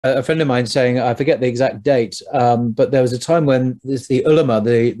a friend of mine saying, I forget the exact date, but there was a time when the ulama,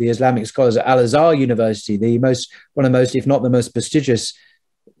 the Islamic scholars at Al-Azhar University, one of the most, if not the most prestigious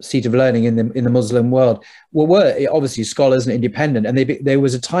seat of learning in the Muslim world, were obviously scholars and independent. And there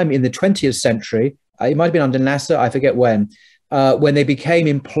was a time in the 20th century, it might have been under Nasser, I forget when they became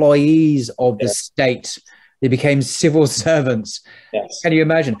employees of the state. They became civil servants. Yes. Can you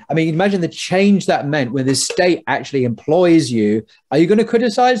imagine? I mean, imagine the change that meant when the state actually employs you. Are you going to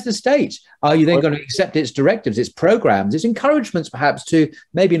criticize the state? Are you then going to accept its directives, its programs, its encouragements, perhaps to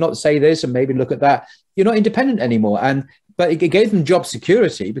maybe not say this and maybe look at that? You're not independent anymore. But it gave them job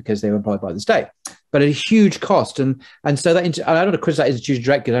security because they were employed by the state, but at a huge cost. And so that, I don't want to criticize that institution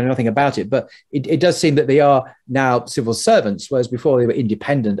directly, I know nothing about it, but it does seem that they are now civil servants, whereas before they were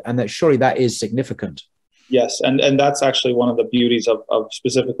independent, and that surely that is significant. Yes, and that's actually one of the beauties of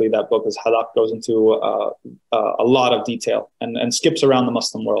specifically that book, is Halak goes into a lot of detail and skips around the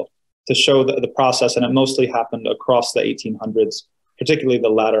Muslim world to show the process, and it mostly happened across the 1800s, particularly the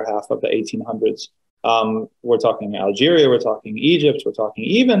latter half of the 1800s. We're talking Algeria, we're talking Egypt, we're talking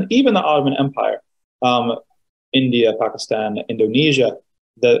even the Ottoman Empire, India, Pakistan, Indonesia.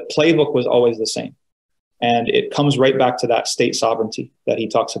 The playbook was always the same. And it comes right back to that state sovereignty that he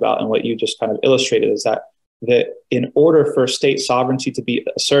talks about. And what you just kind of illustrated is that in order for state sovereignty to be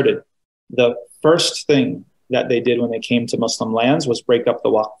asserted, the first thing that they did when they came to Muslim lands was break up the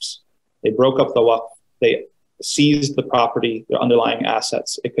waqfs. They broke up the waqf. They seized the property, their underlying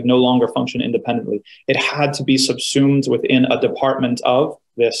assets. It could no longer function independently. It had to be subsumed within a department of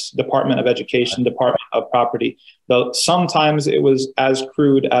this Department of Education, Department of Property. Though sometimes it was as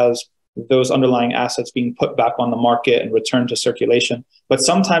crude as those underlying assets being put back on the market and returned to circulation. But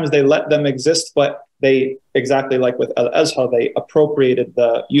sometimes they let them exist, but they, exactly like with Al-Azhar, they appropriated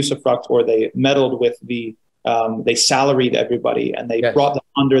the usufruct, or they meddled with they salaried everybody, and they brought them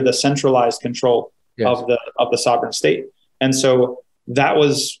under the centralized control of the sovereign state. And so that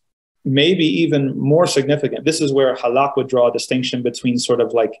was maybe even more significant. This is where Halak would draw a distinction between sort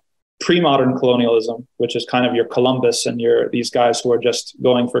of like pre-modern colonialism, which is kind of your Columbus and these guys who are just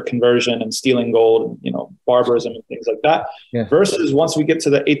going for conversion and stealing gold and, barbarism and things like that, versus once we get to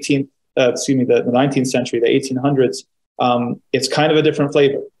the 19th century, the 1800s, it's kind of a different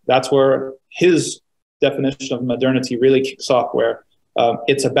flavor. That's where his definition of modernity really kicks off, where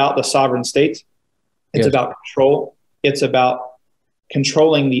it's about the sovereign state. It's about control. It's about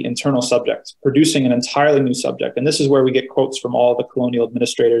controlling the internal subject, producing an entirely new subject. And this is where we get quotes from all the colonial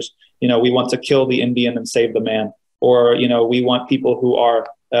administrators. We want to kill the Indian and save the man. Or, we want people who are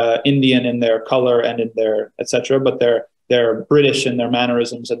Indian in their color and in their et cetera, but they're British in their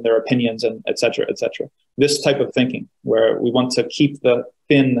mannerisms and their opinions and et cetera, et cetera. This type of thinking, where we want to keep the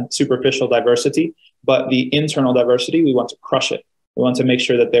thin, superficial diversity, but the internal diversity, we want to crush it. We want to make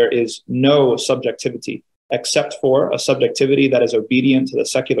sure that there is no subjectivity, except for a subjectivity that is obedient to the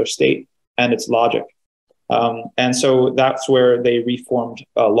secular state and its logic. And so that's where they reformed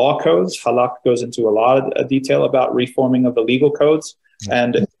law codes. Halak goes into a lot of detail about reforming of the legal codes,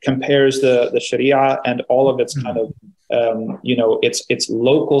 and compares the Sharia and all of its kind of, its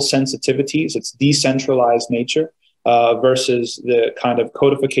local sensitivities, its decentralized nature, versus the kind of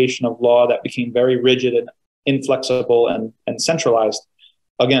codification of law that became very rigid and inflexible and centralized,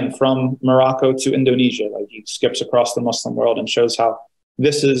 again, from Morocco to Indonesia. Like, he skips across the Muslim world and shows how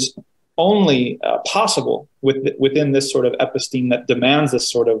this is only possible within this sort of episteme that demands this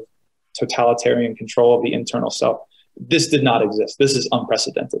sort of totalitarian control of the internal self. This did not exist. This is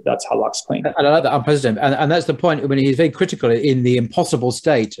unprecedented. That's Halak's claim. And I like that, unprecedented. And that's the point when he's very critical in the impossible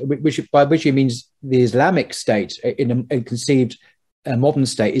state, by which he means the Islamic state in a conceived modern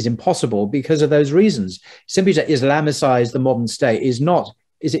state is impossible because of those reasons. Simply to Islamicize the modern state is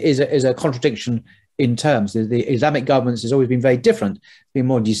a contradiction in terms. The Islamic governments has always been very different. It's been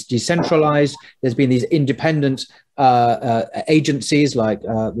more decentralized. There's been these independent agencies like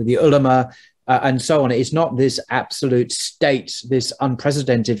the ulama and so on. It's not this absolute state, this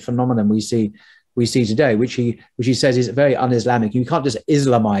unprecedented phenomenon we see today, which he says is very un-Islamic. You can't just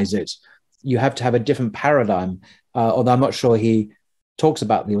Islamize it. You have to have a different paradigm. Although I'm not sure he talks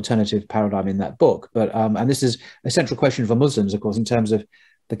about the alternative paradigm in that book. But and this is a central question for Muslims, of course, in terms of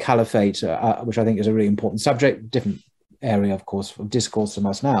the caliphate, which I think is a really important subject, different area, of course, of discourse from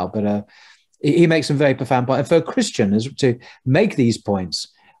us now. But he makes some very profound points. And for a Christian to make these points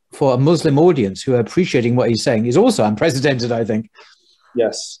for a Muslim audience who are appreciating what he's saying is also unprecedented, I think.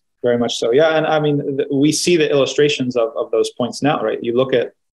 Yes, very much so. Yeah, and I mean, we see the illustrations of those points now, right? You look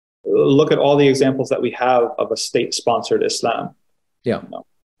at all the examples that we have of a state-sponsored Islam. Yeah.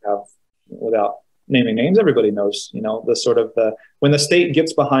 Without naming names, everybody knows, the sort of when the state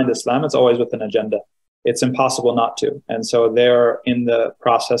gets behind Islam, it's always with an agenda. It's impossible not to. And so they're in the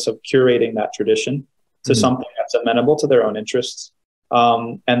process of curating that tradition to something that's amenable to their own interests.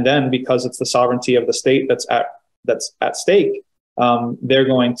 And then because it's the sovereignty of the state that's at stake, they're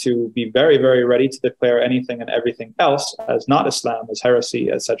going to be very, very ready to declare anything and everything else as not Islam, as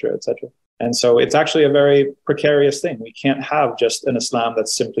heresy, et cetera, et cetera. And so it's actually a very precarious thing. We can't have just an Islam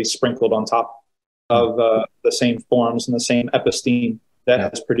that's simply sprinkled on top of the same forms and the same episteme that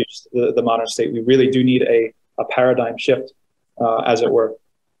has produced the modern state. We really do need a paradigm shift, as it were.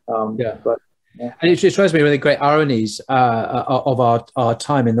 And it just shows me one of the great ironies of our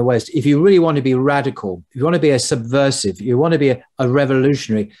time in the West. If you really want to be radical, if you want to be a subversive, you want to be a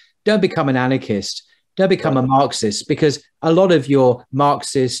revolutionary, don't become an anarchist, don't become a Marxist, because a lot of your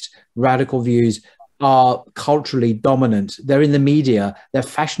Marxist radical views are culturally dominant. They're in the media, they're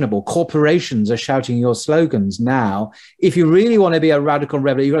fashionable. Corporations are shouting your slogans now. If you really want to be a radical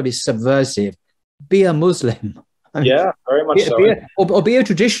rebel, you've got to be subversive. Be a Muslim. I mean, very much so. Be a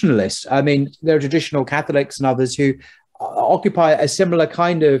traditionalist. I mean, there are traditional Catholics and others who occupy a similar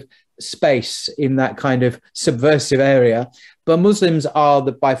kind of space in that kind of subversive area. But Muslims are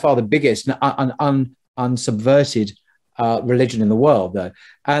by far the biggest unsubverted religion in the world, though.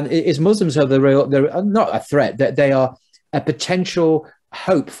 And it's Muslims who are they're not a threat, that they are a potential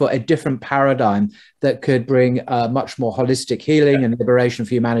hope for a different paradigm that could bring much more holistic healing and liberation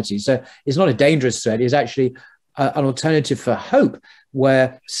for humanity. So it's not a dangerous threat. It's actually an alternative for hope,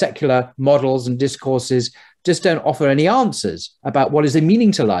 where secular models and discourses just don't offer any answers about what is the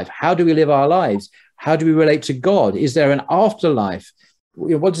meaning to life. How do we live our lives? How do we relate to God? Is there an afterlife?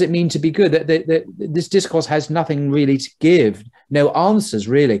 What does it mean to be good? This discourse has nothing really to give, no answers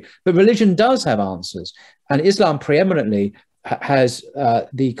really. But religion does have answers, and Islam preeminently has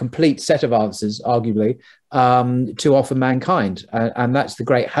the complete set of answers, arguably, to offer mankind. And that's the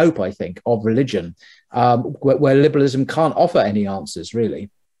great hope, I think, of religion, where liberalism can't offer any answers, really.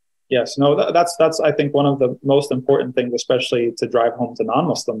 Yes, no, that's I think one of the most important things, especially to drive home to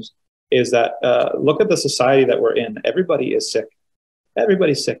non-Muslims, is that look at the society that we're in. Everybody is sick.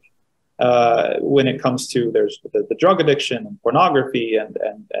 Everybody's sick. When it comes to there's the drug addiction and pornography and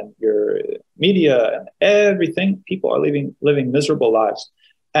your media and everything, people are living miserable lives.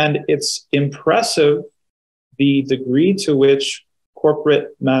 And it's impressive the degree to which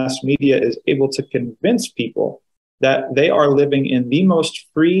corporate mass media is able to convince people that they are living in the most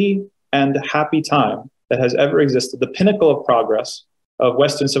free and happy time that has ever existed, the pinnacle of progress of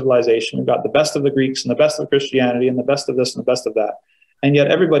Western civilization. We've got the best of the Greeks and the best of Christianity and the best of this and the best of that. And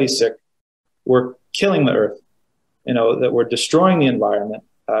yet everybody's sick. We're killing the earth, that we're destroying the environment.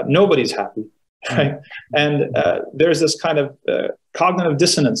 Nobody's happy, right? And there's this kind of cognitive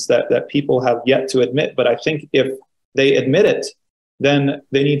dissonance that people have yet to admit. But I think if they admit it, then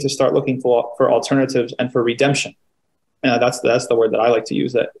they need to start looking for alternatives and for redemption. That's the word that I like to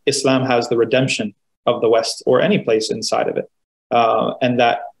use, that Islam has the redemption of the West or any place inside of it. And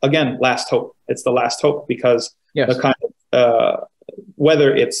that, again, last hope. It's the last hope, because the kind of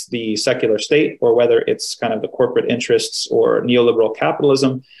whether it's the secular state or whether it's kind of the corporate interests or neoliberal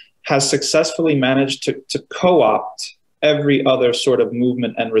capitalism, has successfully managed to co-opt every other sort of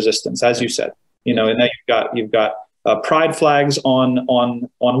movement and resistance, as you said. And now you've got pride flags on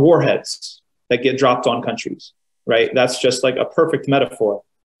warheads that get dropped on countries, right? That's just like a perfect metaphor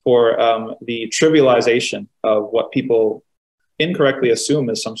for the trivialization of what people incorrectly assume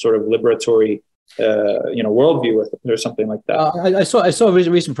is some sort of liberatory worldview or something like that. I saw a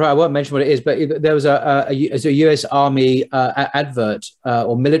recent prior. I won't mention what it is, but there was a U.S. Army advert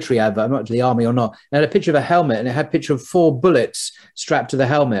or military advert. I'm not to the army or not. It had a picture of a helmet, and it had a picture of 4 bullets strapped to the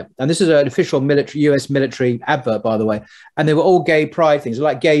helmet. And this is an official U.S. military advert, by the way. And they were all gay pride things,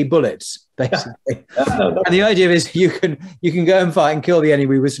 like gay bullets, basically. And the idea is you can go and fight and kill the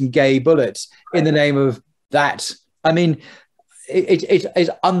enemy with some gay bullets in the name of that. I mean, it's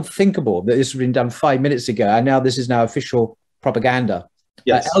unthinkable that this has been done 5 minutes ago, and now this is now official propaganda.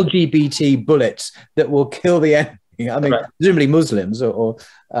 Yes. LGBT bullets that will kill the enemy. I mean, presumably Muslims or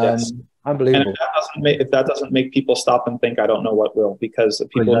yes. Unbelievable. And if that doesn't make people stop and think, I don't know what will, because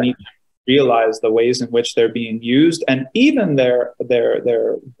people need to realize the ways in which they're being used, and even their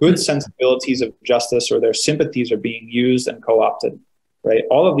good sensibilities of justice or their sympathies are being used and co-opted. Right,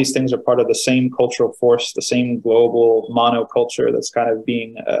 all of these things are part of the same cultural force, the same global monoculture that's kind of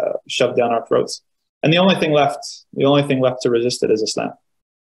being shoved down our throats. And the only thing left to resist it is Islam.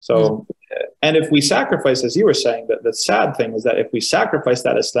 So, and if we sacrifice, as you were saying, that the sad thing is that if we sacrifice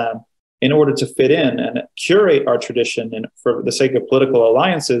that Islam in order to fit in and curate our tradition and for the sake of political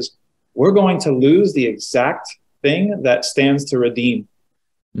alliances, we're going to lose the exact thing that stands to redeem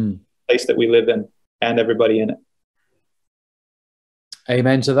the place that we live in and everybody in it.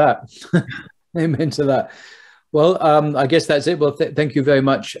 Amen to that. Amen to that. Well, I guess that's it. Well, thank you very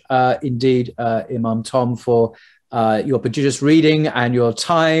much indeed, Imam Tom, for your prodigious reading and your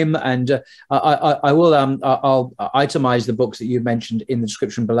time. And I'll itemize the books that you mentioned in the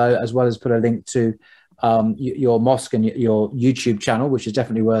description below, as well as put a link to your mosque and your YouTube channel, which is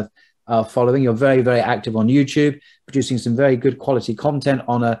definitely worth following. You're very, very active on YouTube, producing some very good quality content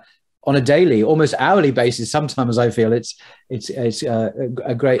on a daily, almost hourly basis. Sometimes I feel it's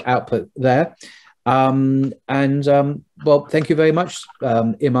a great output there. Well, thank you very much,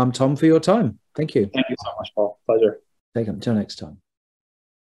 Imam Tom, for your time. Thank you. Thank you so much, Paul. Pleasure. Take care. Until next time.